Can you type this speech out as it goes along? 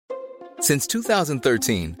Since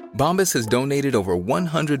 2013, Bombas has donated over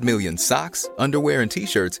 100 million socks, underwear, and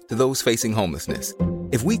T-shirts to those facing homelessness.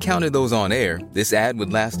 If we counted those on air, this ad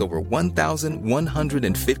would last over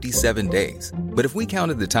 1,157 days. But if we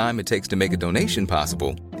counted the time it takes to make a donation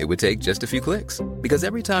possible, it would take just a few clicks. Because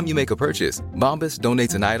every time you make a purchase, Bombas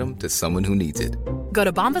donates an item to someone who needs it. Go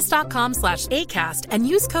to bombas.com/ACAST and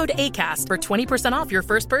use code ACAST for 20% off your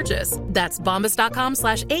first purchase. That's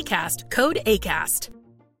bombas.com/ACAST, code ACAST.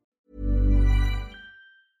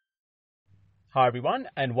 Hi everyone,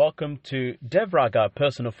 and welcome to Devraga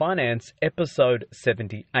Personal Finance, episode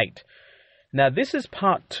 78. Now this is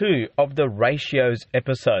part 2 of the ratios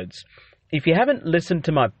episodes. If you haven't listened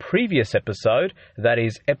to my previous episode, that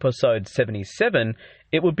is episode 77,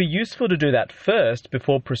 it would be useful to do that first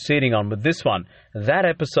before proceeding on with this one. That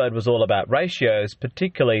episode was all about ratios,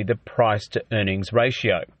 particularly the price to earnings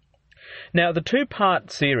ratio. Now, the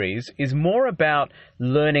two-part series is more about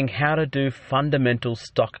learning how to do fundamental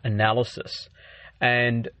stock analysis.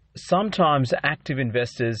 And sometimes active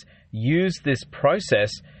investors use this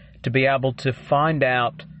process to be able to find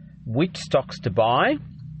out which stocks to buy,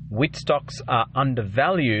 which stocks are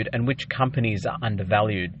undervalued, and which companies are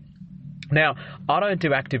undervalued. Now, I don't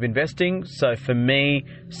do active investing, so for me,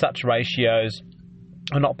 such ratios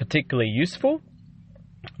are not particularly useful.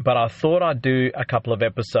 But I thought I'd do a couple of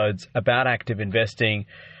episodes about active investing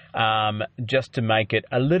just to make it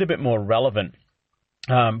a little bit more relevant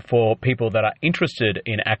for people that are interested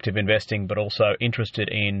in active investing, but also interested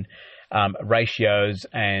in ratios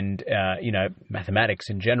and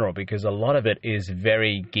mathematics in general, because a lot of it is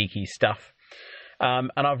very geeky stuff.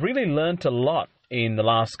 And I've really learnt a lot in the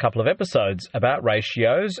last couple of episodes about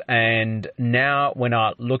ratios. And now when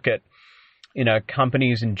I look at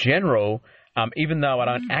companies in general, even though I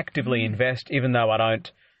don't actively invest, even though I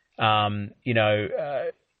don't,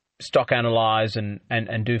 stock analyze and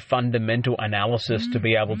do fundamental analysis to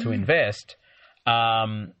be able to invest,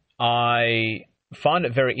 I find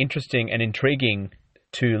it very interesting and intriguing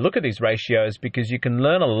to look at these ratios, because you can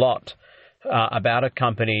learn a lot about a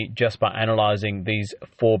company just by analyzing these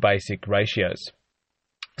 4 basic ratios.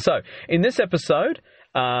 So in this episode,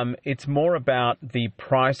 it's more about the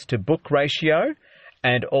price to book ratio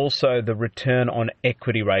and also the return on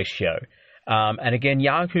equity ratio. And again,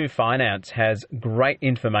 Yahoo Finance has great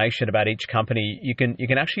information about each company. You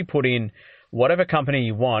can actually put in whatever company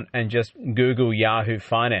you want and just Google Yahoo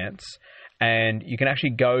Finance, and you can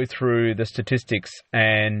actually go through the statistics,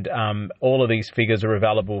 and all of these figures are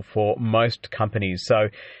available for most companies. So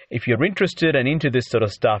if you're interested and into this sort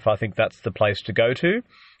of stuff, I think that's the place to go to.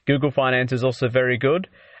 Google Finance is also very good,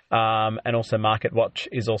 and also MarketWatch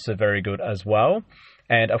is also very good as well.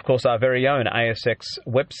 And of course, our very own ASX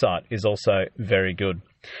website is also very good.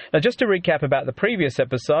 Now, just to recap about the previous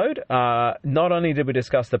episode, not only did we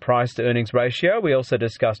discuss the price to earnings ratio, we also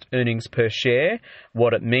discussed earnings per share,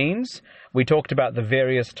 what it means. We talked about the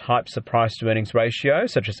various types of price to earnings ratio,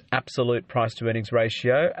 such as absolute price to earnings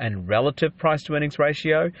ratio and relative price to earnings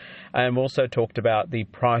ratio. And we also talked about the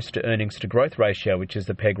price to earnings to growth ratio, which is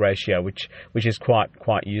the PEG ratio, which is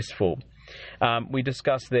quite useful. We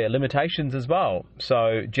discussed their limitations as well.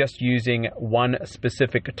 So just using one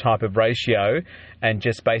specific type of ratio and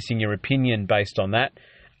just basing your opinion based on that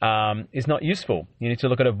is not useful. You need to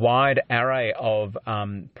look at a wide array of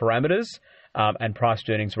parameters, and price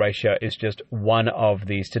to earnings ratio is just one of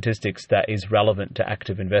the statistics that is relevant to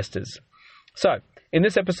active investors. So in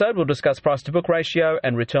this episode, we'll discuss price to book ratio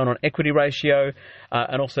and return on equity ratio,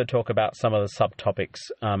 and also talk about some of the subtopics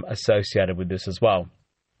associated with this as well.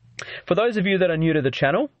 For those of you that are new to the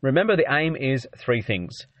channel, remember the aim is 3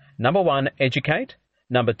 things. Number 1, educate.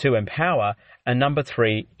 Number 2, empower. And number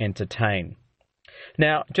 3, entertain.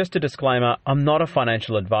 Now, just a disclaimer, I'm not a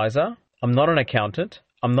financial advisor. I'm not an accountant.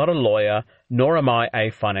 I'm not a lawyer, nor am I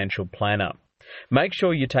a financial planner. Make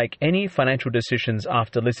sure you take any financial decisions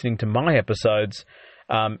after listening to my episodes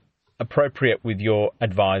appropriate with your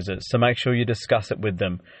advisors. So make sure you discuss it with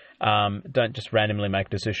them. Don't just randomly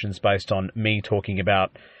make decisions based on me talking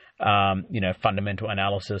about fundamental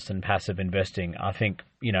analysis and passive investing. I think,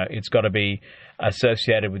 it's got to be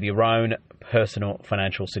associated with your own personal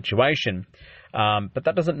financial situation. But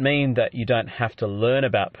that doesn't mean that you don't have to learn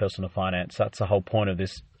about personal finance. That's the whole point of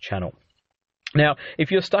this channel. Now,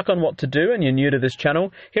 if you're stuck on what to do and you're new to this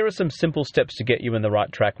channel, here are some simple steps to get you in the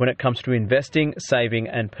right track when it comes to investing, saving,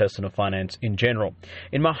 and personal finance in general.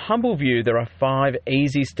 In my humble view, there are 5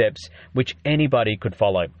 easy steps which anybody could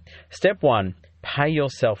follow. Step 1, pay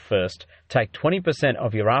yourself first. Take 20%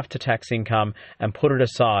 of your after-tax income and put it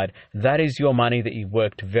aside. That is your money that you've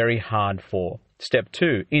worked very hard for. Step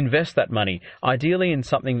 2, invest that money, ideally in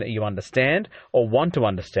something that you understand or want to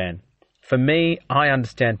understand. For me, I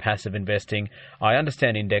understand passive investing. I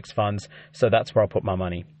understand index funds, so that's where I'll put my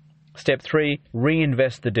money. Step 3,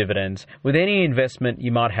 reinvest the dividends. With any investment,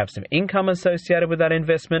 you might have some income associated with that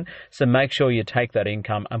investment, so make sure you take that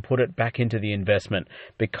income and put it back into the investment,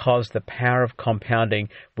 because the power of compounding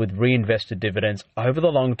with reinvested dividends over the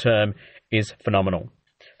long term is phenomenal.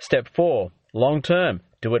 Step 4, long term.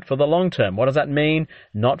 Do it for the long term. What does that mean?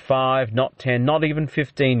 Not 5, not 10, not even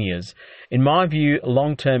 15 years. In my view,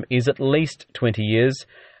 long term is at least 20 years,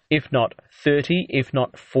 if not 30, if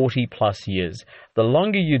not 40 plus years. The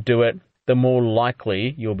longer you do it, the more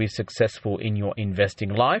likely you'll be successful in your investing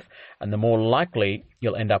life, and the more likely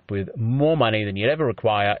you'll end up with more money than you'd ever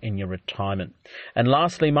require in your retirement. And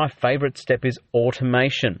lastly, my favorite step is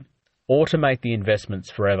automation. Automate the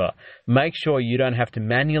investments forever. Make sure you don't have to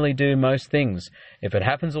manually do most things. If it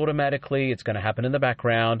happens automatically, it's going to happen in the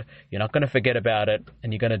background. You're not going to forget about it,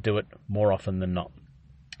 and you're going to do it more often than not.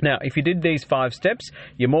 Now, if you did these 5 steps,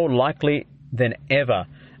 you're more likely than ever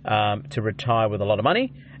to retire with a lot of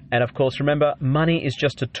money. And of course, remember, money is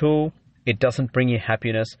just a tool. It doesn't bring you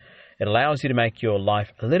happiness. It allows you to make your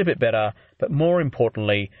life a little bit better, but more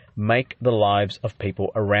importantly, make the lives of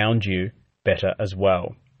people around you better as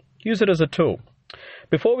well. Use it as a tool.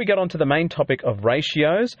 Before we get on to the main topic of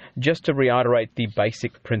ratios, just to reiterate the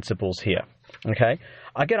basic principles here. Okay,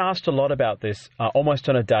 I get asked a lot about this almost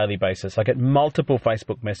on a daily basis. I get multiple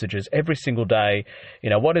Facebook messages every single day.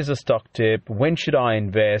 What is a stock tip? When should I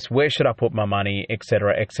invest? Where should I put my money?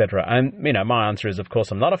 Etc., etc. And, my answer is, of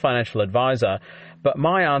course, I'm not a financial advisor, but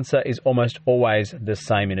my answer is almost always the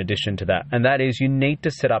same in addition to that. And that is, you need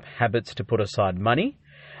to set up habits to put aside money.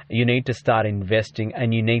 You need to start investing,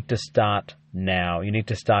 and you need to start now. You need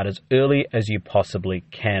to start as early as you possibly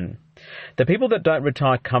can. The people that don't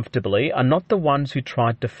retire comfortably are not the ones who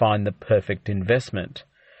tried to find the perfect investment.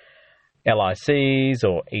 LICs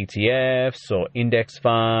or ETFs or index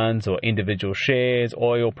funds or individual shares,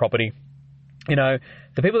 oil, property. The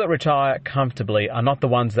people that retire comfortably are not the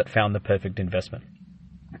ones that found the perfect investment.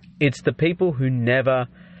 It's the people who never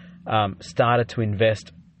started to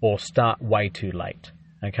invest or start way too late.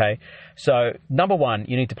 Okay, so number 1,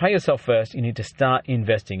 you need to pay yourself first. You need to start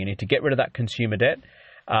investing. You need to get rid of that consumer debt.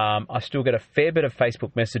 I still get a fair bit of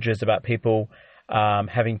Facebook messages about people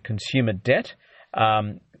having consumer debt.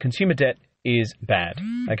 Consumer debt is bad.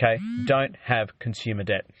 Okay, don't have consumer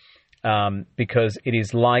debt because it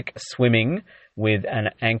is like swimming with an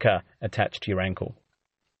anchor attached to your ankle.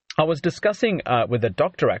 I was discussing with a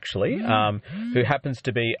doctor, actually, who happens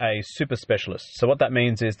to be a super specialist. So what that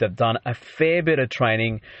means is they've done a fair bit of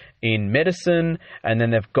training in medicine, and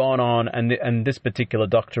then they've gone on, and this particular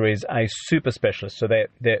doctor is a super specialist. So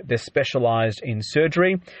they're specialized in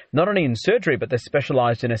surgery, not only in surgery, but they're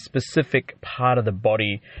specialized in a specific part of the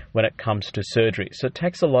body when it comes to surgery. So it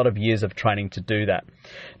takes a lot of years of training to do that.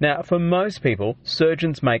 Now, for most people,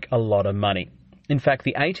 surgeons make a lot of money. In fact,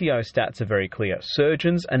 the ATO stats are very clear.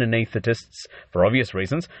 Surgeons and anaesthetists, for obvious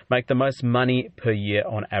reasons, make the most money per year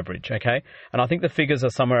on average, okay? And I think the figures are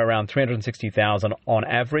somewhere around $360,000 on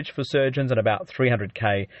average for surgeons and about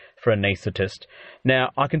 $300K for an anaesthetist.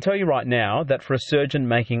 Now, I can tell you right now that for a surgeon,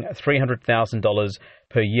 making $300,000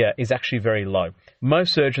 per year is actually very low.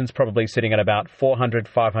 Most surgeons probably sitting at about 400,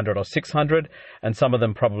 500 or 600, and some of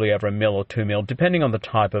them probably over $1 million or $2 million, depending on the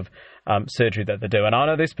type of surgery that they do. And I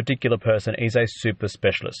know this particular person is a super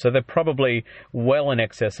specialist, so they're probably well in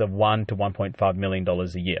excess of $1 to $1.5 million a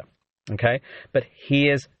year. Okay, but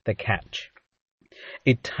here's the catch.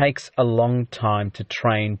 It takes a long time to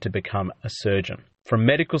train to become a surgeon. From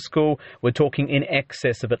medical school, we're talking in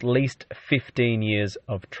excess of at least 15 years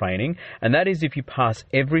of training. And that is if you pass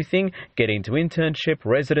everything, get into internship,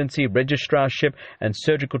 residency, registrarship, and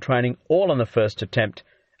surgical training all on the first attempt.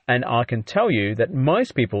 And I can tell you that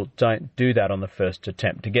most people don't do that on the first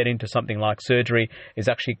attempt. To get into something like surgery is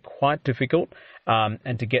actually quite difficult.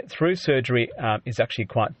 And to get through surgery is actually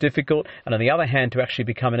quite difficult. And on the other hand, to actually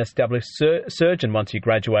become an established surgeon once you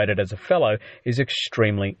graduated as a fellow is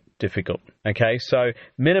extremely difficult. Okay, so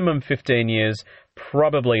minimum 15 years,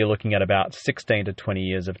 probably you're looking at about 16 to 20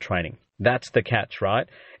 years of training. That's the catch, right?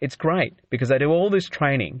 It's great because they do all this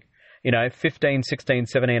training, 15, 16,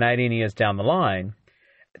 17, 18 years down the line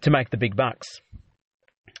to make the big bucks.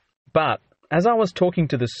 But as I was talking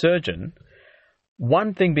to the surgeon,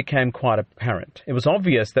 one thing became quite apparent. It was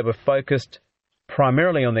obvious they were focused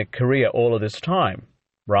primarily on their career all of this time,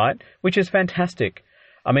 right? Which is fantastic.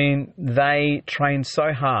 I mean, they train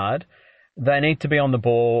so hard. They need to be on the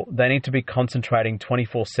ball. They need to be concentrating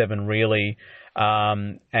 24/7 really,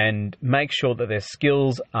 and make sure that their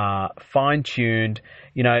skills are fine-tuned.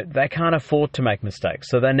 They can't afford to make mistakes.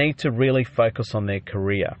 So they need to really focus on their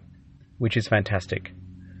career. which is fantastic.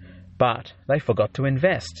 But they forgot to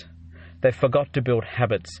invest. They forgot to build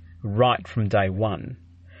habits right from day one.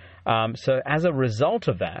 So as a result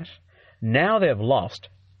of that, now they've lost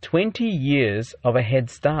 20 years of a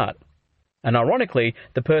head start. And ironically,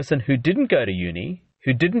 the person who didn't go to uni,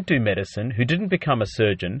 who didn't do medicine, who didn't become a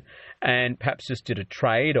surgeon, and perhaps just did a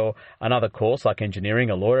trade or another course like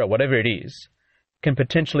engineering, a lawyer, or whatever it is, can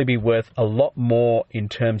potentially be worth a lot more in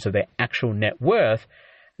terms of their actual net worth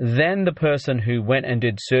than the person who went and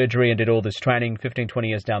did surgery and did all this training 15, 20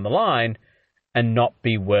 years down the line and not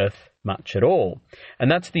be worth much at all. And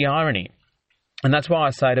that's the irony. And that's why I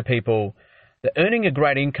say to people that earning a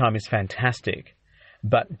great income is fantastic,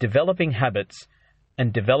 but developing habits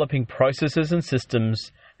and developing processes and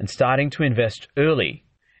systems and starting to invest early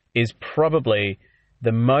is probably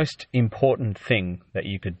the most important thing that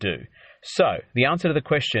you could do. So the answer to the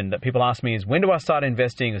question that people ask me is, when do I start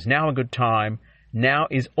investing? Is now a good time? Now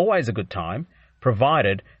is always a good time,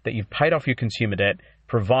 provided that you've paid off your consumer debt,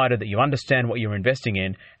 provided that you understand what you're investing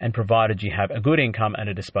in, and provided you have a good income and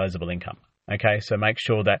a disposable income. Okay, so make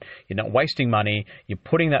sure that you're not wasting money, you're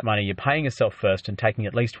putting that money, you're paying yourself first and taking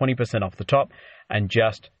at least 20% off the top and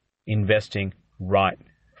just investing right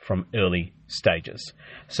from early stages.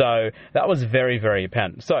 So that was very, very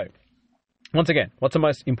apparent. So once again, what's the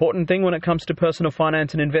most important thing when it comes to personal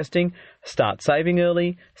finance and investing? Start saving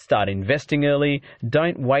early, start investing early.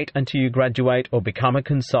 Don't wait until you graduate or become a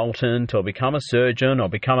consultant or become a surgeon or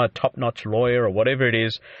become a top-notch lawyer or whatever it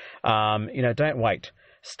is. Don't wait.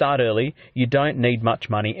 Start early. You don't need much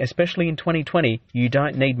money, especially in 2020. You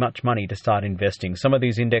don't need much money to start investing. Some of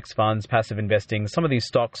these index funds, passive investing, some of these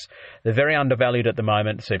stocks, they're very undervalued at the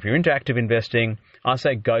moment. So if you're into active investing, I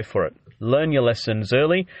say go for it. Learn your lessons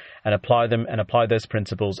early and apply them and apply those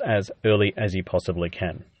principles as early as you possibly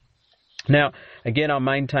can. Now, again, I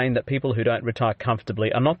maintain that people who don't retire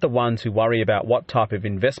comfortably are not the ones who worry about what type of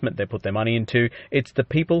investment they put their money into. It's the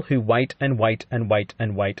people who wait and wait and wait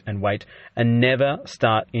and wait and wait and never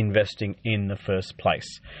start investing in the first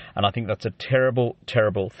place. And I think that's a terrible,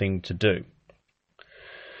 terrible thing to do.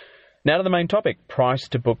 Now to the main topic, price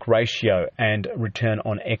to book ratio and return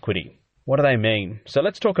on equity. What do they mean? So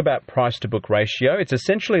let's talk about price to book ratio. It's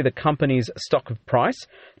essentially the company's stock price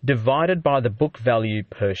divided by the book value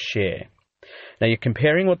per share. Now you're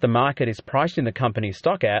comparing what the market is pricing the company's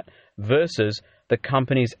stock at versus the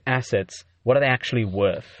company's assets. What are they actually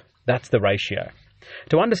worth? That's the ratio.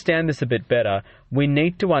 To understand this a bit better, we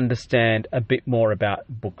need to understand a bit more about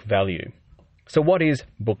book value. So what is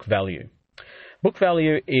book value? Book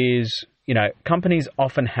value is, companies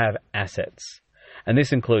often have assets. And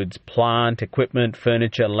this includes plant, equipment,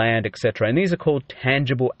 furniture, land, etc. And these are called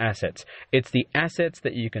tangible assets. It's the assets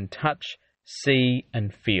that you can touch, see,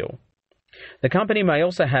 and feel. The company may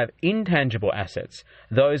also have intangible assets,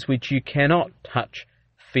 those which you cannot touch,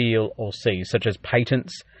 feel, or see, such as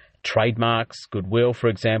patents, trademarks, goodwill, for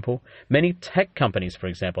example. Many tech companies, for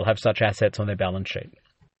example, have such assets on their balance sheet.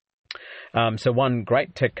 So one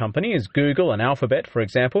great tech company is Google and Alphabet, for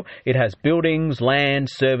example. It has buildings, land,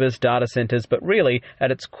 servers, data centers, but really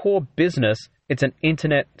at its core business, it's an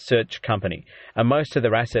internet search company. And most of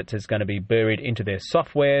their assets is going to be buried into their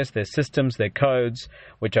softwares, their systems, their codes,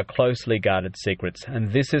 which are closely guarded secrets.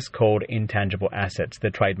 And this is called intangible assets,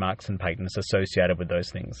 the trademarks and patents associated with those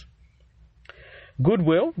things.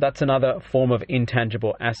 Goodwill, that's another form of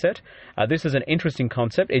intangible asset. This is an interesting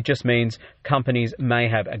concept. It just means companies may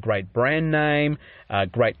have a great brand name,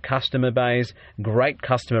 great customer base, great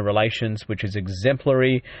customer relations, which is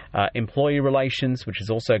exemplary, employee relations, which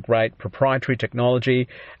is also great, proprietary technology.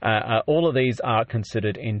 All of these are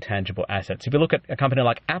considered intangible assets. If you look at a company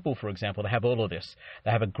like Apple, for example, they have all of this.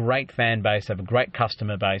 They have a great fan base, they have a great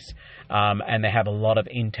customer base, and they have a lot of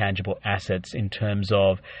intangible assets in terms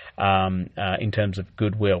of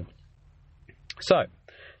goodwill. So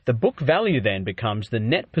the book value then becomes the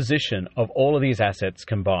net position of all of these assets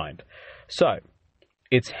combined. So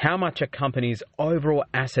it's how much a company's overall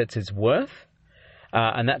assets is worth,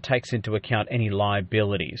 and that takes into account any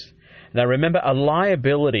liabilities. Now remember, a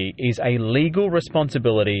liability is a legal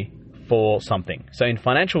responsibility for something. So in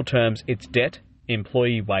financial terms, it's debt,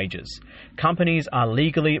 employee wages. Companies are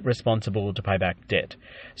legally responsible to pay back debt.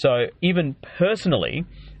 So even personally,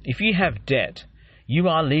 if you have debt, you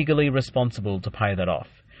are legally responsible to pay that off.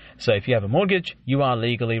 So if you have a mortgage, you are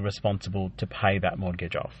legally responsible to pay that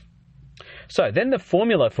mortgage off. So then the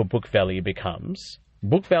formula for book value becomes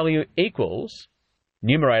book value equals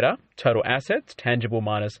numerator, total assets, tangible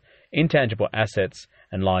minus intangible assets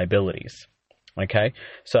and liabilities. Okay,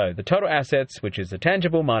 so the total assets, which is the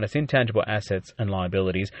tangible minus intangible assets and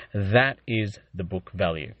liabilities, that is the book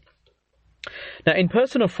value. Now, in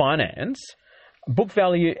personal finance, book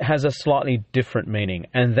value has a slightly different meaning,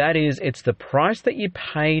 and that is it's the price that you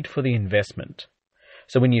paid for the investment.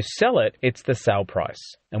 So when you sell it, it's the sale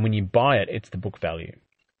price, and when you buy it, it's the book value.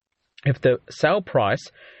 If the sale price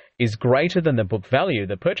is greater than the book value,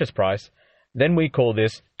 the purchase price, then we call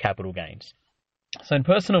this capital gains. So in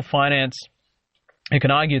personal finance, you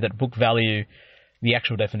can argue that book value, the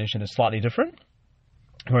actual definition is slightly different,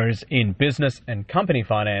 whereas in business and company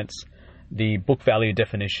finance, the book value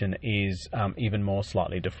definition is even more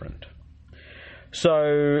slightly different.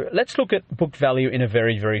 So let's look at book value in a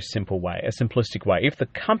very, very simple way, a simplistic way. If the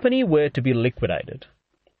company were to be liquidated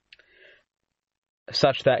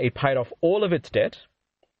such that it paid off all of its debt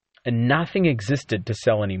and nothing existed to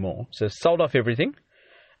sell anymore, so sold off everything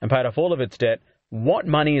and paid off all of its debt, what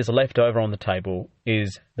money is left over on the table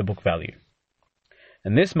is the book value.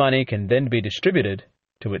 And this money can then be distributed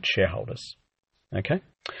to its shareholders. Okay?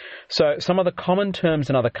 So some of the common terms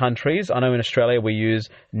in other countries, I know in Australia we use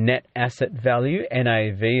net asset value,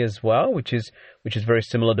 NAV as well, which is very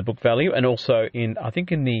similar to book value. And also I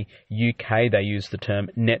think in the UK they use the term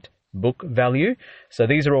net book value. So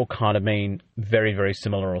these are all kind of mean very, very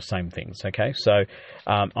similar or same things. Okay? So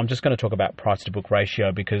I'm just going to talk about price to book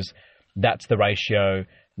ratio because that's the ratio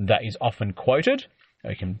that is often quoted.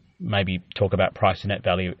 You can maybe talk about price to net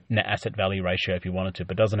asset value ratio if you wanted to,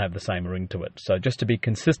 but it doesn't have the same ring to it. So just to be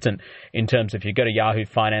consistent in terms of if you go to Yahoo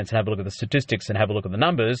Finance and have a look at the statistics and have a look at the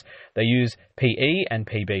numbers, they use PE and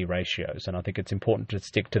PB ratios. And I think it's important to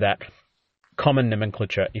stick to that common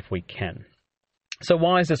nomenclature if we can. So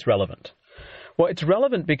why is this relevant? Well, it's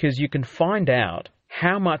relevant because you can find out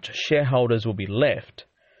how much shareholders will be left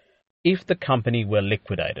if the company were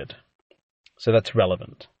liquidated. So that's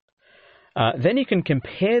relevant. Then you can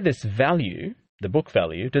compare this value, the book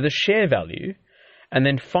value, to the share value, and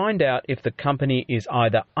then find out if the company is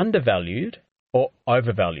either undervalued or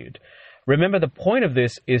overvalued. Remember, the point of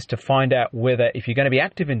this is to find out whether, if you're going to be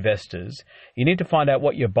active investors, you need to find out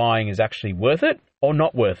what you're buying is actually worth it or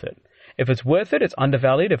not worth it. If it's worth it, it's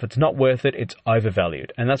undervalued. If it's not worth it, it's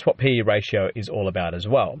overvalued. And that's what PE ratio is all about as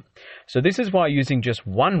well. So this is why using just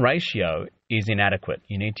one ratio is inadequate.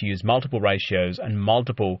 You need to use multiple ratios and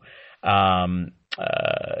multiple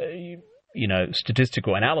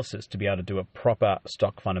statistical analysis to be able to do a proper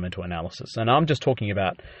stock fundamental analysis. And I'm just talking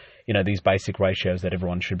about, these basic ratios that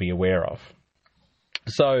everyone should be aware of.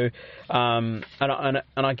 So, and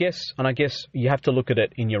I guess you have to look at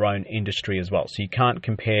it in your own industry as well. So you can't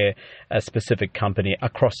compare a specific company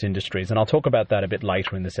across industries. And I'll talk about that a bit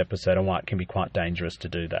later in this episode and why it can be quite dangerous to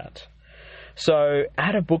do that. So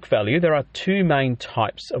out of book value, there are two main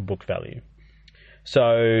types of book value.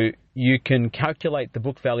 So you can calculate the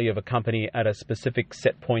book value of a company at a specific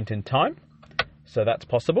set point in time. So that's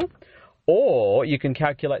possible. Or you can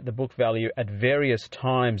calculate the book value at various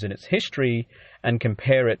times in its history and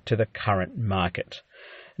compare it to the current market.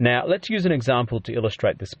 Now, let's use an example to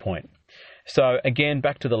illustrate this point. So again,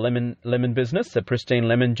 back to the lemon business, the Pristine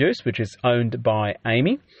Lemon Juice, which is owned by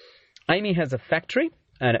Amy. Amy has a factory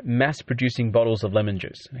and mass producing bottles of lemon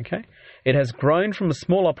juice. Okay, it has grown from a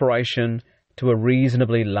small operation to a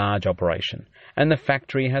reasonably large operation, and the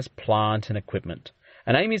factory has plant and equipment.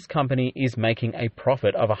 And Amy's company is making a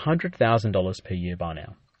profit of $100,000 per year by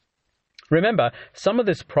now. Remember, some of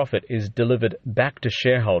this profit is delivered back to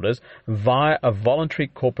shareholders via a voluntary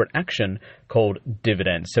corporate action called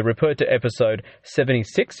dividends. So refer to episode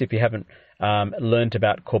 76 if you haven't learned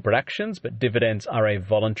about corporate actions, but dividends are a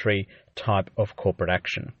voluntary type of corporate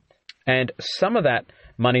action. And some of that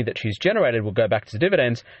money that she's generated will go back to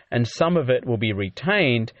dividends, and some of it will be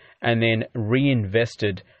retained and then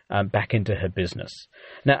reinvested back into her business.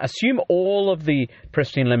 Now, assume all of the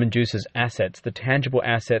Pristine Lemon Juice's assets, the tangible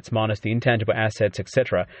assets minus the intangible assets,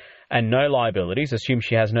 etc., and no liabilities, assume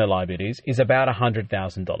she has no liabilities, is about $100,000.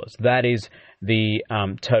 That is the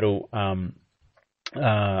total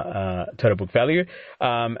book value.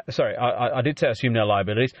 I did say assume no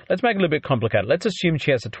liabilities. Let's make it a little bit complicated. Let's assume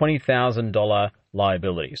she has a $20,000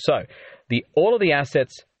 liability. So all of the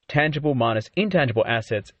assets, tangible minus intangible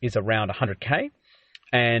assets, is around $100K,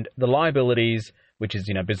 and the liabilities, which is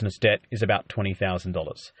business debt, is about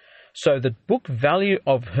 $20,000. So the book value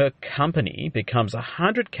of her company becomes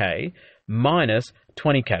 $100K minus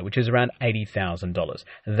 $20K, which is around $80,000.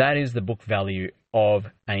 That is the book value of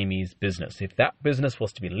Amy's business. If that business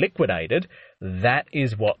was to be liquidated, that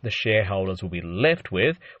is what the shareholders will be left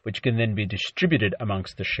with, which can then be distributed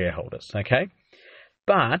amongst the shareholders. Okay?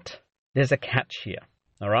 But there's a catch here.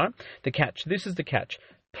 All right? This is the catch.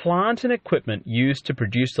 Plant and equipment used to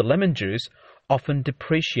produce the lemon juice often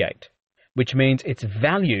depreciate, which means its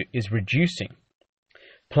value is reducing.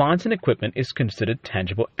 plant and equipment is considered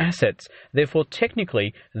tangible assets. Therefore,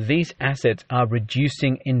 technically, these assets are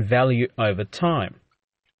reducing in value over time.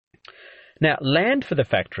 Now, land for the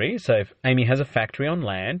factory, so if Amy has a factory on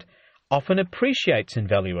land, often appreciates in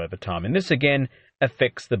value over time. And this, again,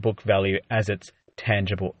 affects the book value as its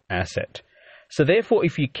tangible asset. So therefore,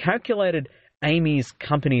 if you calculated Amy's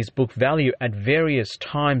company's book value at various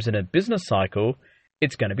times in a business cycle,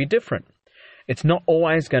 it's going to be different. It's not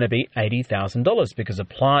always going to be $80,000 because a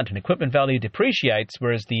plant and equipment value depreciates,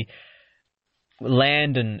 whereas the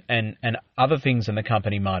land and other things in the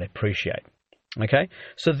company might appreciate. Okay,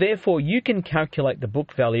 so therefore you can calculate the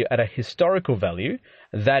book value at a historical value,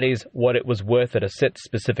 that is what it was worth at a set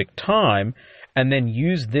specific time, and then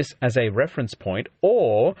use this as a reference point,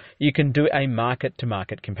 or you can do a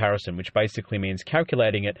market-to-market comparison, which basically means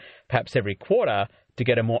calculating it perhaps every quarter to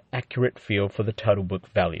get a more accurate feel for the total book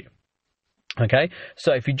value. Okay,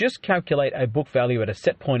 so if you just calculate a book value at a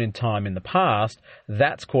set point in time in the past,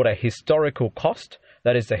 that's called a historical cost,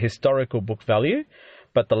 that is the historical book value.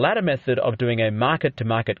 But the latter method of doing a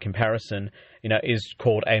market-to-market comparison, is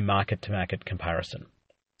called a market-to-market comparison.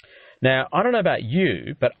 Now, I don't know about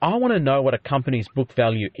you, but I want to know what a company's book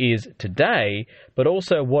value is today, but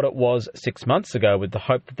also what it was 6 months ago, with the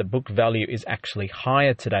hope that the book value is actually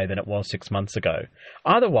higher today than it was 6 months ago.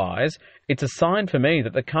 Otherwise, it's a sign for me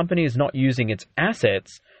that the company is not using its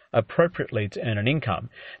assets appropriately to earn an income.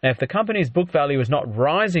 Now, if the company's book value is not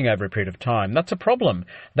rising over a period of time, that's a problem.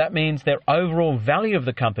 That means their overall value of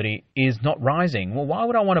the company is not rising. Well, why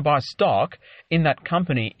would I want to buy stock in that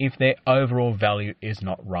company if their overall value is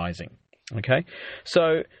not rising? Okay,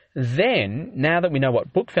 so then, now that we know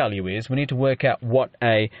what book value is, we need to work out what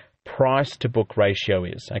a price to book ratio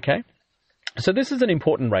is, okay? So this is an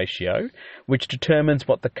important ratio which determines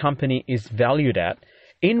what the company is valued at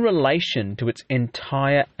in relation to its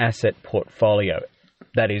entire asset portfolio,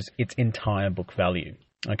 that is, its entire book value.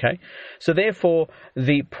 Okay, so therefore,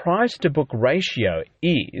 the price to book ratio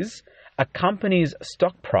is a company's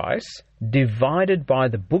stock price divided by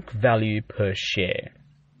the book value per share.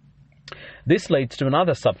 This leads to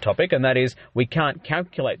another subtopic, and that is we can't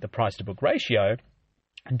calculate the price to book ratio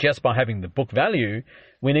just by having the book value.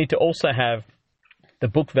 We need to also have the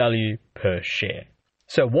book value per share.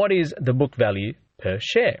 So what is the book value per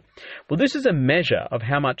share? Well, this is a measure of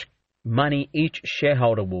how much money each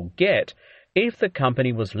shareholder will get if the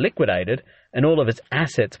company was liquidated and all of its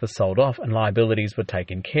assets were sold off and liabilities were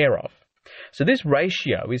taken care of. So this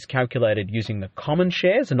ratio is calculated using the common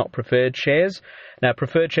shares and not preferred shares. Now,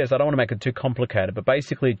 preferred shares, I don't want to make it too complicated, but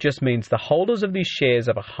basically it just means the holders of these shares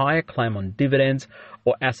have a higher claim on dividends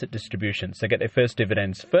or asset distributions. They get their first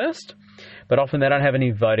dividends first, but often they don't have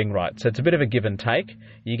any voting rights. So it's a bit of a give and take.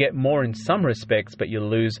 You get more in some respects, but you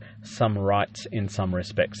lose some rights in some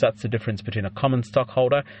respects. That's the difference between a common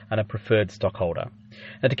stockholder and a preferred stockholder.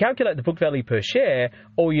 Now, to calculate the book value per share,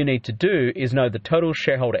 all you need to do is know the total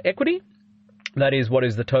shareholder equity. That is, what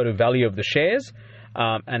is the total value of the shares,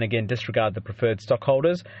 and again, disregard the preferred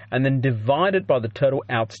stockholders, and then divide it by the total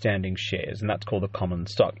outstanding shares, and that's called the common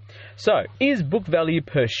stock. So, is book value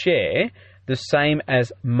per share the same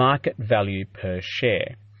as market value per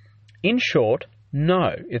share? In short,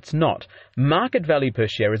 no, it's not. Market value per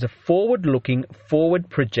share is a forward-looking,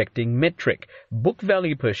 forward-projecting metric. Book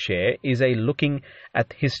value per share is a looking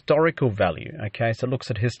at historical value, okay? So it looks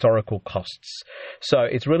at historical costs. So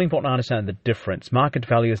it's really important to understand the difference. Market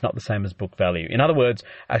value is not the same as book value. In other words,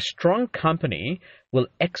 a strong company with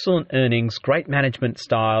excellent earnings, great management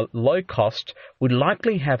style, low cost, would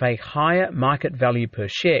likely have a higher market value per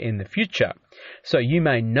share in the future. So you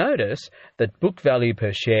may notice that book value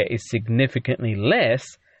per share is significantly less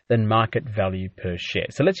than market value per share.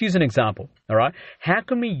 So let's use an example, all right? How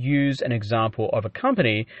can we use an example of a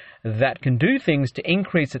company that can do things to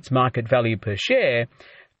increase its market value per share,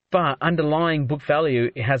 but underlying book value,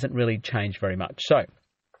 it hasn't really changed very much? So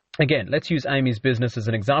again, let's use Amy's business as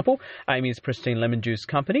an example. Amy's Pristine Lemon Juice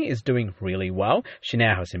Company is doing really well. She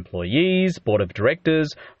now has employees, board of directors,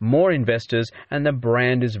 more investors, and the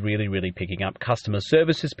brand is really, really picking up. Customer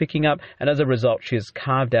service is picking up, and as a result, she has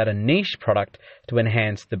carved out a niche product to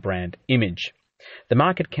enhance the brand image. The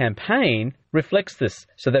market campaign reflects this,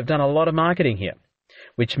 so they've done a lot of marketing here,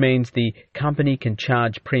 which means the company can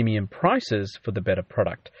charge premium prices for the better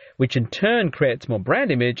product, which in turn creates more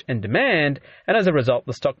brand image and demand, and as a result,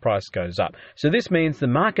 the stock price goes up. So this means the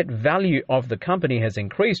market value of the company has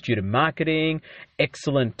increased due to marketing,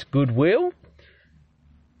 excellent goodwill,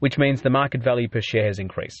 which means the market value per share has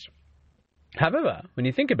increased. However, when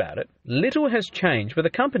you think about it, little has changed with the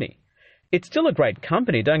company. It's still a great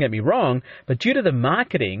company, don't get me wrong, but due to the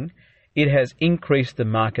marketing, it has increased the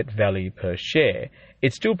market value per share.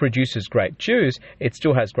 It still produces great juice, it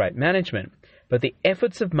still has great management, but the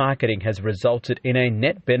efforts of marketing has resulted in a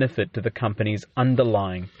net benefit to the company's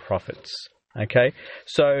underlying profits. Okay,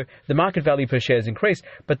 so the market value per share has increased,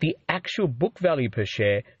 but the actual book value per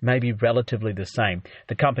share may be relatively the same.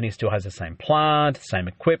 The company still has the same plant, same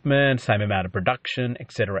equipment, same amount of production,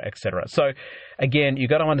 etc., etc. So again, you've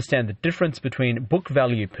got to understand the difference between book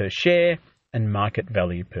value per share and market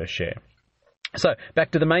value per share. So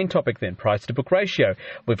back to the main topic then, price to book ratio.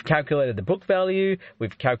 We've calculated the book value,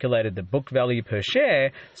 we've calculated the book value per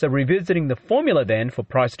share. So revisiting the formula then for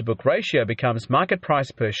price to book ratio becomes market price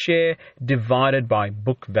per share divided by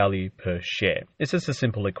book value per share. This is a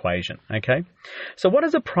simple equation, okay? So what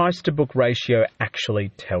does a price to book ratio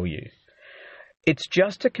actually tell you? It's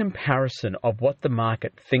just a comparison of what the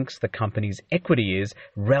market thinks the company's equity is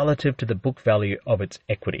relative to the book value of its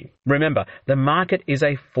equity. Remember, the market is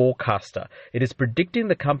a forecaster. It is predicting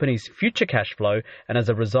the company's future cash flow and as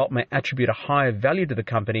a result may attribute a higher value to the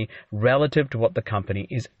company relative to what the company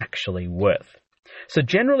is actually worth. So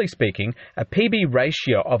generally speaking, a PB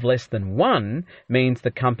ratio of less than 1 means the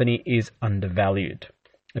company is undervalued.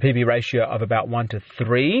 A PB ratio of about 1 to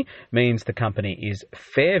 3 means the company is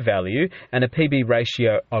fair value, and a PB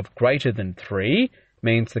ratio of greater than 3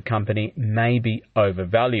 means the company may be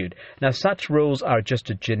overvalued. Now, such rules are just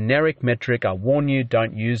a generic metric. I warn you,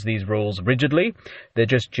 don't use these rules rigidly. They're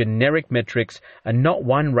just generic metrics, and not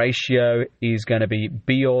one ratio is going to be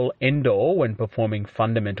be-all, end-all when performing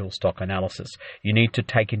fundamental stock analysis. You need to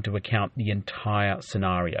take into account the entire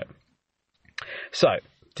scenario. So,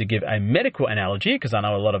 to give a medical analogy, because I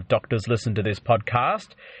know a lot of doctors listen to this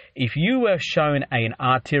podcast, if you were shown an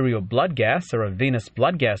arterial blood gas or a venous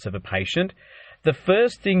blood gas of a patient, the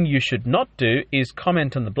first thing you should not do is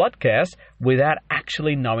comment on the blood gas without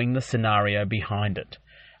actually knowing the scenario behind it.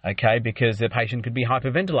 Okay, because the patient could be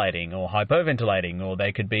hyperventilating or hypoventilating, or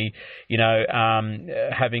they could be,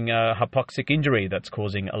 having a hypoxic injury that's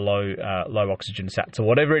causing a low oxygen sats, or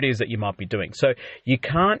whatever it is that you might be doing. So you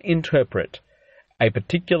can't interpret a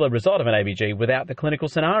particular result of an ABG without the clinical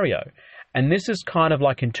scenario. And this is kind of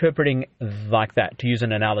like interpreting like that, to use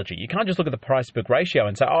an analogy. You can't just look at the price book ratio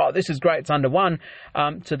and say, oh, this is great, it's under 1,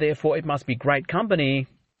 so therefore it must be great company.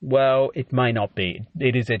 Well, it may not be.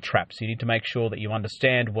 It is a trap. So you need to make sure that you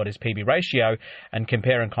understand what is PB ratio and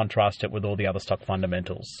compare and contrast it with all the other stock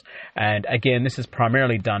fundamentals. And again, this is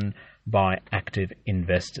primarily done by active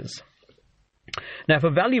investors. Now,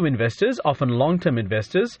 for value investors, often long-term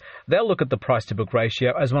investors, they'll look at the price-to-book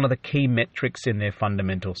ratio as one of the key metrics in their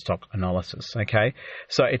fundamental stock analysis, okay?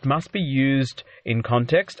 So it must be used in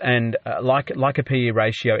context, and like a PE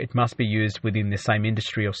ratio, it must be used within the same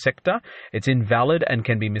industry or sector. It's invalid and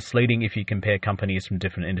can be misleading if you compare companies from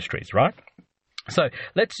different industries, right? So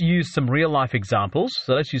let's use some real-life examples.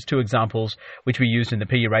 So let's use 2 examples which we used in the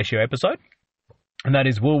PE ratio episode. And that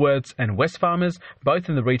is Woolworths and Wesfarmers, both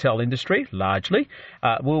in the retail industry, largely.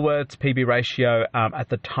 Woolworths PB ratio at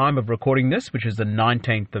the time of recording this, which is the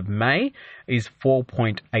 19th of May, is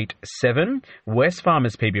 4.87.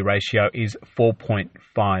 Wesfarmers PB ratio is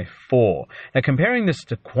 4.54. Now, comparing this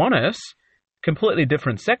to Qantas, completely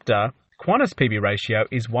different sector, Qantas PB ratio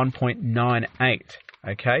is 1.98.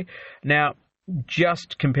 Okay? Now,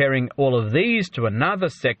 just comparing all of these to another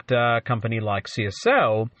sector, company like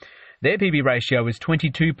CSL, their PB ratio is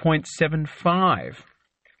 22.75.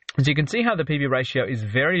 So you can see how the PB ratio is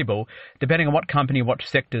variable depending on what company, what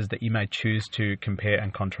sectors that you may choose to compare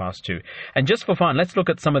and contrast to. And just for fun, let's look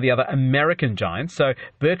at some of the other American giants. So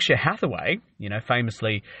Berkshire Hathaway,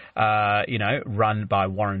 famously, run by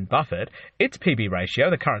Warren Buffett, its PB ratio,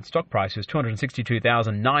 the current stock price is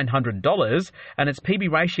 $262,900, and its PB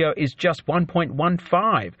ratio is just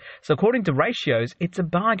 1.15. So according to ratios, it's a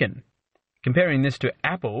bargain. Comparing this to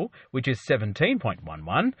Apple, which is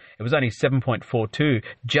 17.11, it was only 7.42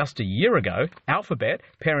 just a year ago. Alphabet,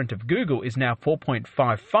 parent of Google, is now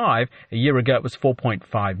 4.55. A year ago it was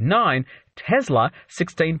 4.59. Tesla,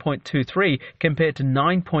 16.23 compared to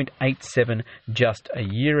 9.87 just a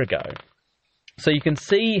year ago. So you can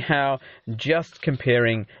see how just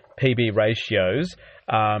comparing PB ratios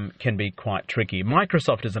can be quite tricky.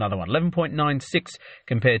 Microsoft is another one, 11.96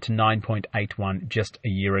 compared to 9.81 just a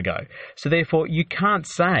year ago. So therefore, you can't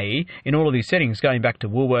say, in all of these settings, going back to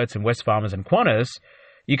Woolworths and Wesfarmers and Qantas,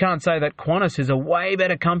 you can't say that Qantas is a way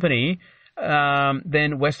better company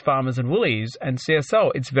than Wesfarmers and Woolies and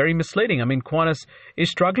CSL. It's very misleading. I mean, Qantas is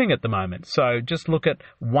struggling at the moment. So just look at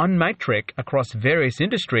one metric across various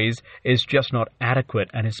industries is just not adequate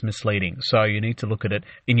and is misleading. So you need to look at it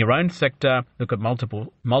in your own sector, look at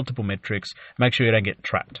multiple metrics, make sure you don't get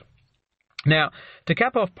trapped. Now, to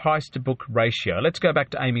cap off price to book ratio, let's go back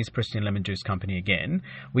to Amy's Pristine Lemon Juice Company again.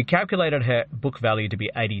 We calculated her book value to be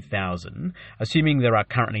 80,000, assuming there are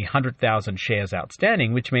currently 100,000 shares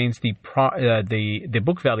outstanding, which means the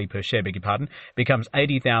book value per share, becomes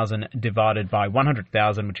 80,000 divided by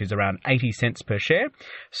 100,000, which is around 80 cents per share.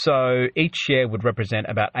 So each share would represent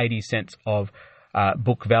about 80 cents of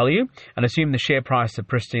book value, and assume the share price of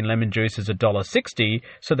Pristine Lemon Juice is $1.60,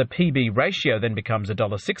 so the PB ratio then becomes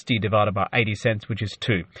 $1.60 divided by 80 cents, which is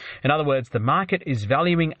 2. In other words, the market is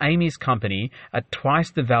valuing Amy's company at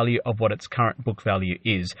twice the value of what its current book value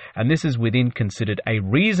is, and this is within considered a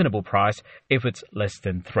reasonable price if it's less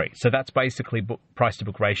than 3. So that's basically price to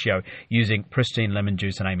book ratio using Pristine Lemon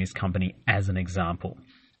Juice and Amy's company as an example.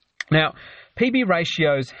 Now, PB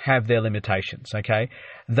ratios have their limitations, okay?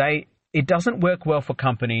 It doesn't work well for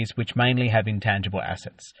companies which mainly have intangible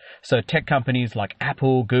assets. So tech companies like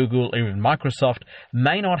Apple, Google, or even Microsoft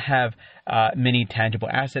may not have many tangible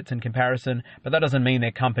assets in comparison, but that doesn't mean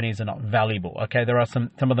their companies are not valuable. Okay, there are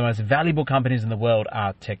some of the most valuable companies in the world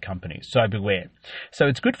are tech companies, so beware. So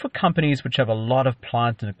it's good for companies which have a lot of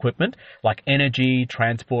plant and equipment, like energy,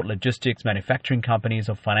 transport, logistics, manufacturing companies,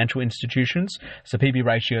 or financial institutions. So PB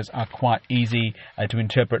ratios are quite easy to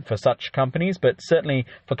interpret for such companies, but certainly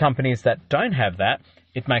for companies that don't have that,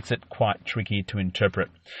 it makes it quite tricky to interpret.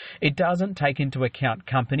 It doesn't take into account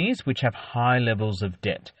companies which have high levels of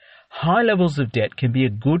debt. High levels of debt can be a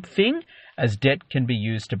good thing, as debt can be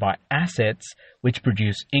used to buy assets which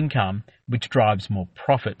produce income, which drives more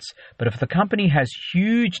profits. But if the company has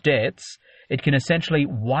huge debts, it can essentially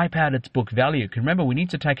wipe out its book value. Remember, we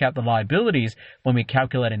need to take out the liabilities when we're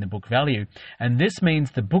calculating the book value. And this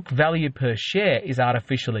means the book value per share is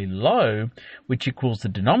artificially low, which equals the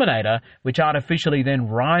denominator, which artificially then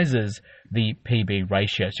rises the PB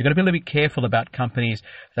ratio. So you've got to be a little bit careful about companies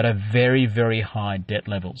that have very, very high debt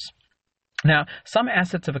levels. Now, some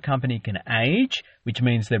assets of a company can age, which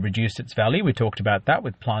means they've reduced its value. We talked about that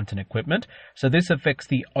with plant and equipment. So this affects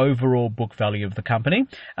the overall book value of the company.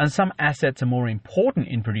 And some assets are more important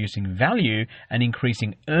in producing value and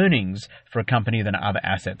increasing earnings for a company than other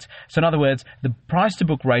assets. So in other words, the price to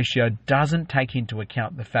book ratio doesn't take into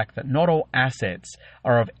account the fact that not all assets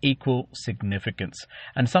are of equal significance.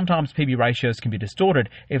 And sometimes PB ratios can be distorted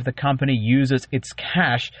if the company uses its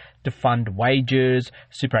cash to fund wages,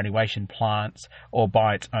 superannuation plans, or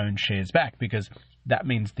buy its own shares back, because that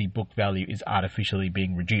means the book value is artificially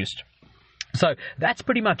being reduced. So that's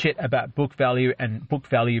pretty much it about book value and book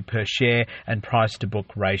value per share and price to book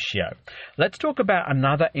ratio. Let's talk about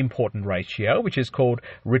another important ratio, which is called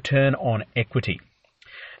return on equity.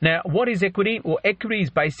 Now, what is equity? Well, equity is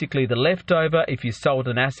basically the leftover if you sold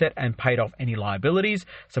an asset and paid off any liabilities.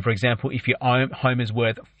 So, for example, if your home is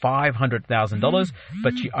worth $500,000,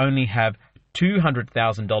 but you only have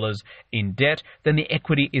 $200,000 in debt, then the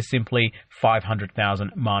equity is simply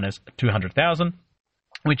 $500,000 minus $200,000,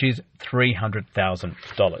 which is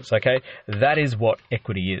 $300,000. Okay, that is what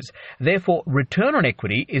equity is. Therefore, return on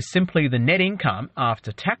equity is simply the net income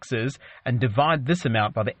after taxes, and divide this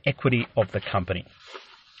amount by the equity of the company.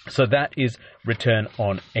 So that is return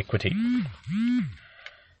on equity.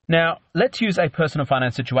 Now, let's use a personal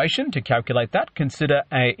finance situation to calculate that. Consider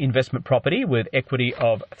an investment property with equity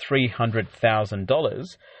of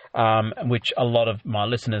 $300,000, which a lot of my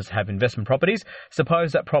listeners have investment properties.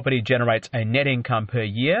 Suppose that property generates a net income per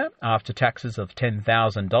year after taxes of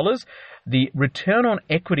 $10,000. The return on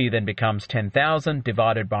equity then becomes $10,000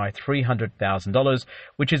 divided by $300,000,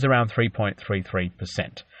 which is around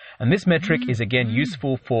 3.33%. And this metric is again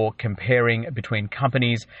useful for comparing between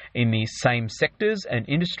companies in the same sectors and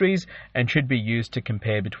industries, and should be used to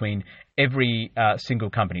compare between every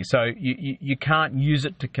single company. So you can't use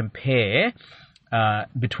it to compare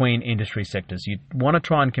between industry sectors. You want to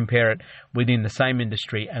try and compare it within the same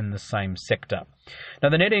industry and the same sector. Now,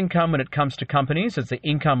 the net income when it comes to companies is the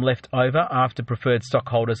income left over after preferred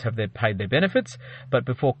stockholders have paid their benefits, but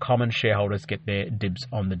before common shareholders get their dibs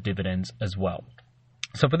on the dividends as well.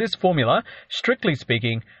 So for this formula, strictly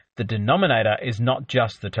speaking, the denominator is not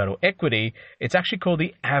just the total equity, it's actually called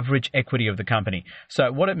the average equity of the company.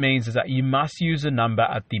 So what it means is that you must use a number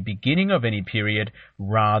at the beginning of any period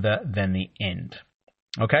rather than the end.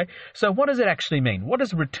 Okay, so what does it actually mean? What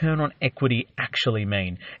does return on equity actually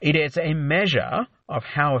mean? It is a measure of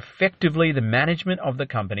how effectively the management of the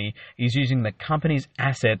company is using the company's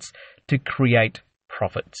assets to create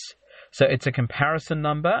profits. So it's a comparison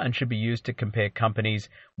number and should be used to compare companies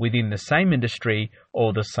within the same industry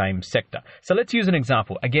or the same sector. So let's use an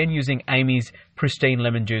example. Again, using Amy's Pristine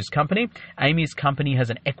Lemon Juice Company. Amy's company has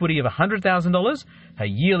an equity of $100,000. Her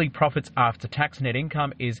yearly profits after tax net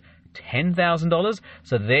income is $10,000.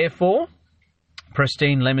 So therefore,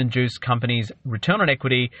 Pristine Lemon Juice Company's return on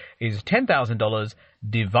equity is $10,000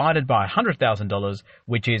 divided by $100,000,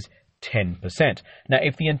 which is 10%. Now,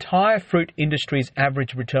 if the entire fruit industry's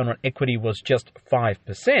average return on equity was just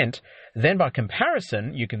 5%, then by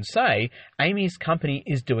comparison, you can say Amy's company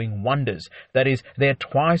is doing wonders. That is, they're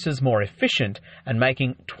twice as more efficient and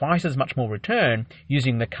making twice as much more return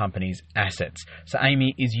using the company's assets. So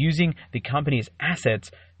Amy is using the company's assets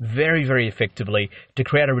very, very effectively to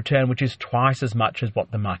create a return which is twice as much as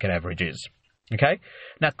what the market average is. Okay?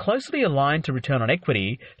 Now, closely aligned to return on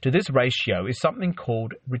equity to this ratio is something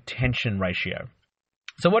called retention ratio.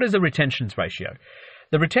 So what is the retention ratio?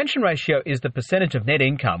 The retention ratio is the percentage of net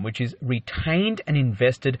income which is retained and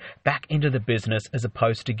invested back into the business as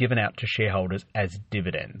opposed to given out to shareholders as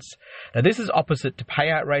dividends. Now, this is opposite to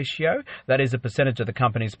payout ratio. That is a percentage of the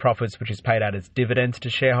company's profits which is paid out as dividends to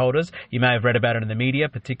shareholders. You may have read about it in the media,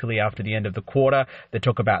 particularly after the end of the quarter. They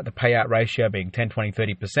talk about the payout ratio being 10, 20,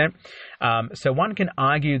 30%. So one can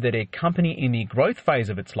argue that a company in the growth phase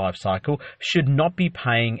of its life cycle should not be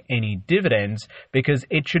paying any dividends because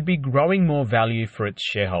it should be growing more value for its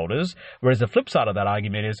shareholders, whereas the flip side of that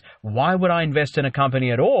argument is, why would I invest in a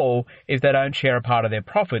company at all if they don't share a part of their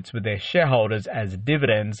profits with their shareholders as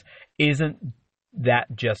dividends? Isn't that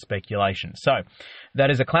just speculation? So that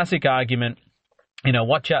is a classic argument.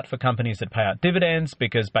 Watch out for companies that pay out dividends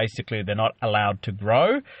because basically they're not allowed to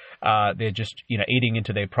grow. They're just, eating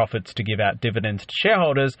into their profits to give out dividends to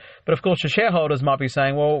shareholders. But of course, the shareholders might be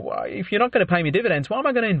saying, well, if you're not going to pay me dividends, why am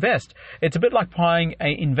I going to invest? It's a bit like buying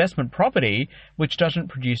an investment property which doesn't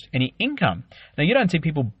produce any income. Now, you don't see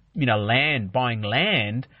people, buying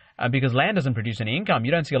land because land doesn't produce any income.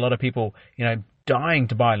 You don't see a lot of people, dying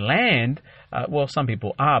to buy land. Well, some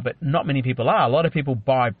people are, but not many people are. A lot of people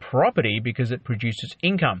buy property because it produces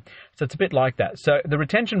income. So it's a bit like that. So the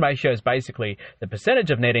retention ratio is basically the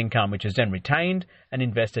percentage of net income which is then retained and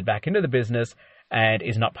invested back into the business and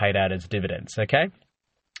is not paid out as dividends, okay?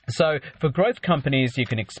 So for growth companies, you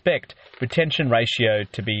can expect retention ratio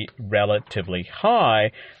to be relatively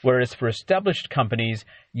high, whereas for established companies,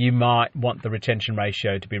 you might want the retention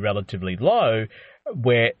ratio to be relatively low,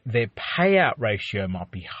 where their payout ratio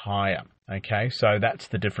might be higher. Okay, so that's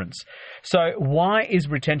the difference. So why is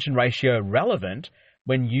retention ratio relevant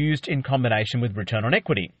when used in combination with return on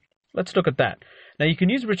equity? Let's look at that. Now, you can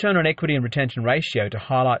use return on equity and retention ratio to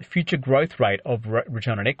highlight future growth rate of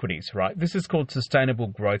return on equities, right? This is called sustainable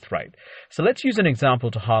growth rate. So let's use an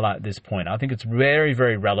example to highlight this point. I think it's very,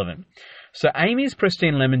 very relevant. So Amy's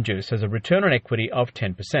Pristine Lemon Juice has a return on equity of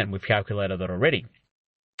 10%. We've calculated that already.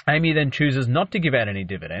 Amy then chooses not to give out any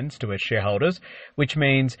dividends to her shareholders, which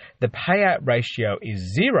means the payout ratio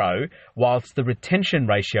is 0, whilst the retention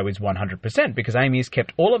ratio is 100%, because Amy has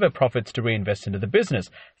kept all of her profits to reinvest into the business.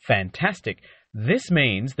 Fantastic. This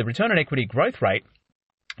means the return on equity growth rate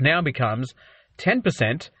now becomes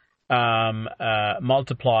 10%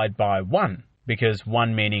 multiplied by 1. Because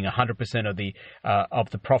 1 meaning 100% of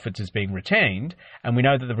the profits is being retained, and we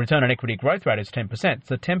know that the return on equity growth rate is 10%.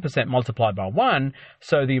 So 10% multiplied by 1,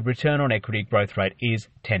 so the return on equity growth rate is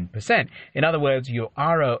 10%. In other words, your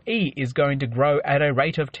ROE is going to grow at a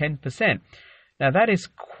rate of 10%. Now that is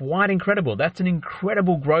quite incredible. That's an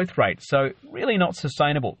incredible growth rate. So really not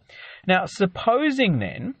sustainable. Now supposing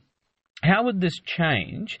then, how would this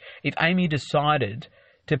change if Amy decided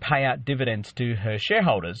to pay out dividends to her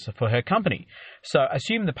shareholders for her company? So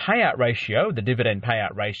assume the payout ratio, the dividend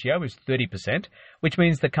payout ratio is 30%, which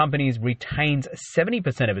means the company retains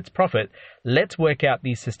 70% of its profit. Let's work out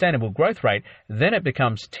the sustainable growth rate. Then it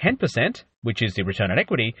becomes 10%, which is the return on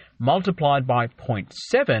equity, multiplied by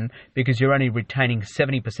 0.7, because you're only retaining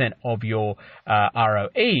 70% of your ROE,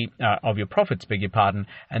 of your profits, beg your pardon,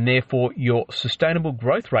 and therefore your sustainable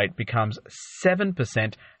growth rate becomes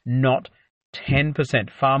 7%, not 10%,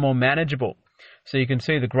 far more manageable. So you can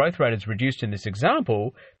see the growth rate is reduced in this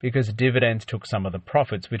example because dividends took some of the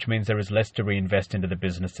profits, which means there is less to reinvest into the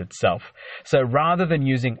business itself. So rather than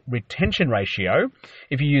using retention ratio,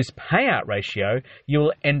 if you use payout ratio,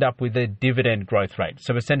 you'll end up with a dividend growth rate.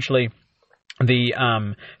 So essentially,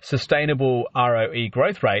 the sustainable ROE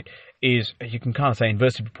growth rate is, you can kind of say,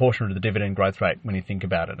 inversely proportional to the dividend growth rate when you think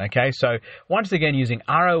about it, okay? So once again, using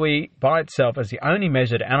ROE by itself as the only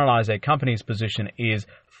measure to analyze a company's position is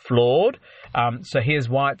flawed. So here's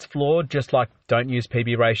why it's flawed. Just like don't use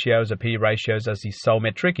PB ratios or PE ratios as the sole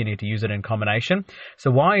metric, you need to use it in combination. So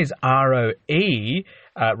why is ROE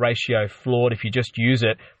ratio flawed if you just use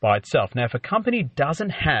it by itself? Now, if a company doesn't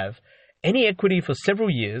have any equity for several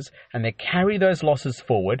years and they carry those losses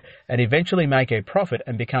forward and eventually make a profit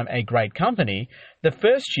and become a great company, the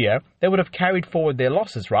first year they would have carried forward their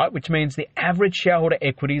losses, right? Which means the average shareholder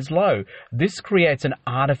equity is low. This creates an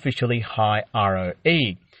artificially high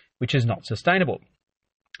ROE, which is not sustainable.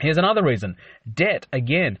 Here's another reason. Debt.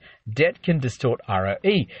 Again, debt can distort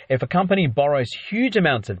ROE. If a company borrows huge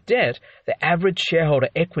amounts of debt, the average shareholder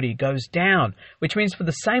equity goes down, which means for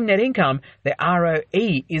the same net income, the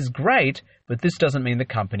ROE is great, but this doesn't mean the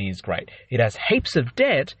company is great. It has heaps of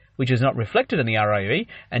debt, which is not reflected in the ROE,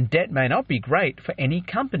 and debt may not be great for any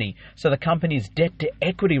company. So the company's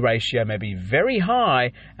debt-to-equity ratio may be very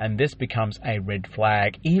high, and this becomes a red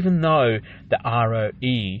flag, even though the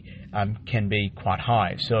ROE can be quite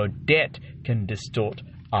high. So debt can distort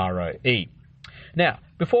ROE. Now,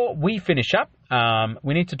 before we finish up,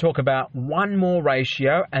 we need to talk about one more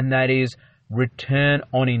ratio, and that is return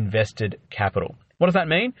on invested capital. What does that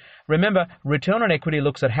mean? Remember, return on equity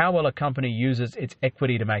looks at how well a company uses its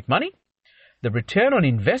equity to make money. The return on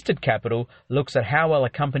invested capital looks at how well a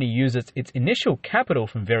company uses its initial capital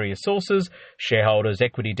from various sources, shareholders,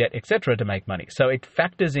 equity, debt, etc. to make money. So it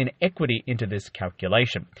factors in equity into this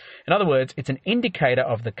calculation. In other words, it's an indicator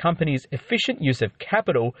of the company's efficient use of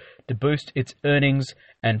capital to boost its earnings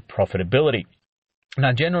and profitability.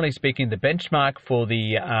 Now, generally speaking, the benchmark for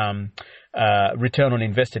the return on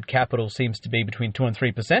invested capital seems to be between 2 and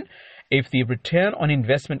 3%. If the return on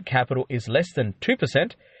investment capital is less than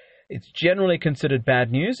 2%, it's generally considered bad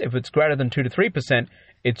news. If it's greater than 2 to 3%,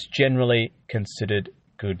 it's generally considered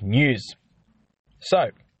good news.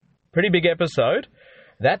 So, pretty big episode.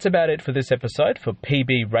 That's about it for this episode for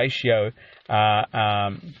PB ratio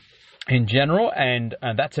in general, and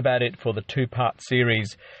that's about it for the two-part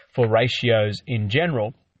series for ratios in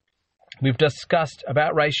general. We've discussed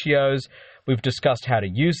about ratios, we've discussed how to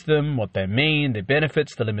use them, what they mean, their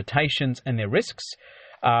benefits, the limitations, and their risks.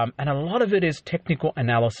 And a lot of it is technical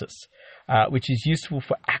analysis, which is useful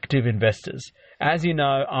for active investors. As you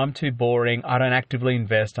know, I'm too boring. I don't actively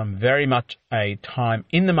invest. I'm very much a time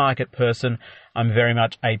in the market person. I'm very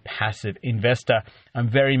much a passive investor. I'm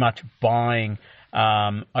very much buying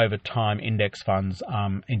over time index funds.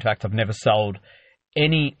 In fact, I've never sold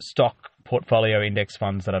any stock portfolio index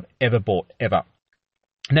funds that I've ever bought, ever.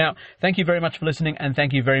 Now, thank you very much for listening, and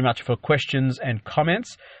thank you very much for questions and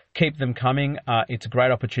comments. Keep them coming. It's a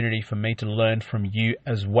great opportunity for me to learn from you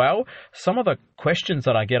as well. Some of the questions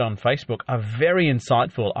that I get on Facebook are very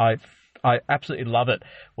insightful. I absolutely love it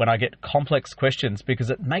when I get complex questions because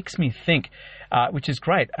it makes me think, which is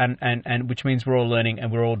great, and which means we're all learning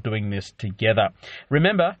and we're all doing this together.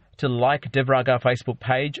 Remember to like Dev Raga Facebook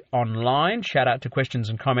page online. Shout out to questions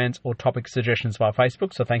and comments or topic suggestions via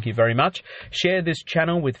Facebook. So thank you very much. Share this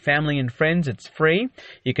channel with family and friends. It's free.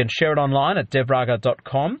 You can share it online at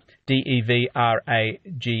devraga.com. devraga.com.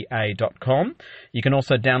 You can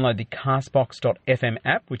also download the Castbox.fm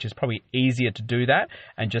app, which is probably easier to do that,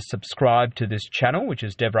 and just subscribe to this channel, which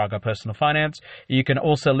is Dev Raga Personal Finance. You can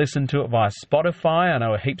also listen to it via Spotify. I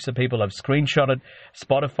know heaps of people have screenshotted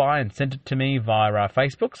Spotify and sent it to me via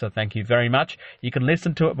Facebook, so thank you very much. You can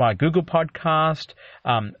listen to it via Google Podcast,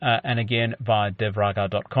 and again via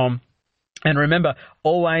devraga.com. And remember,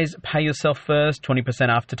 always pay yourself first, 20%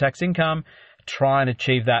 after-tax income. Try and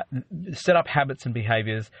achieve that. Set up habits and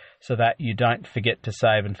behaviors so that you don't forget to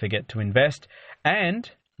save and forget to invest.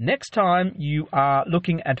 And next time you are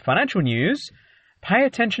looking at financial news, pay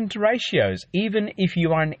attention to ratios, even if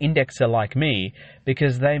you are an indexer like me,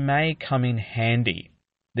 because they may come in handy.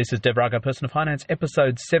 This is Dev Raga Personal Finance,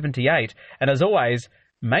 episode 78. And as always,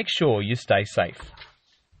 make sure you stay safe.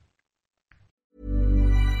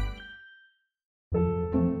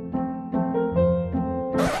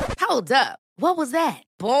 Hold up. What was that?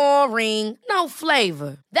 Boring. No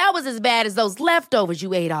flavor. That was as bad as those leftovers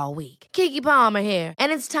you ate all week. Keke Palmer here.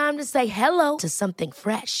 And it's time to say hello to something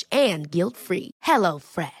fresh and guilt-free. Hello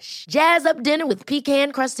Fresh. Jazz up dinner with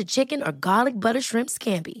pecan-crusted chicken or garlic butter shrimp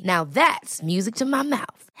scampi. Now that's music to my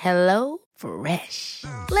mouth. Hello Fresh.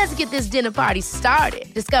 Let's get this dinner party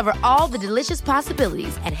started. Discover all the delicious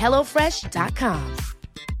possibilities at HelloFresh.com.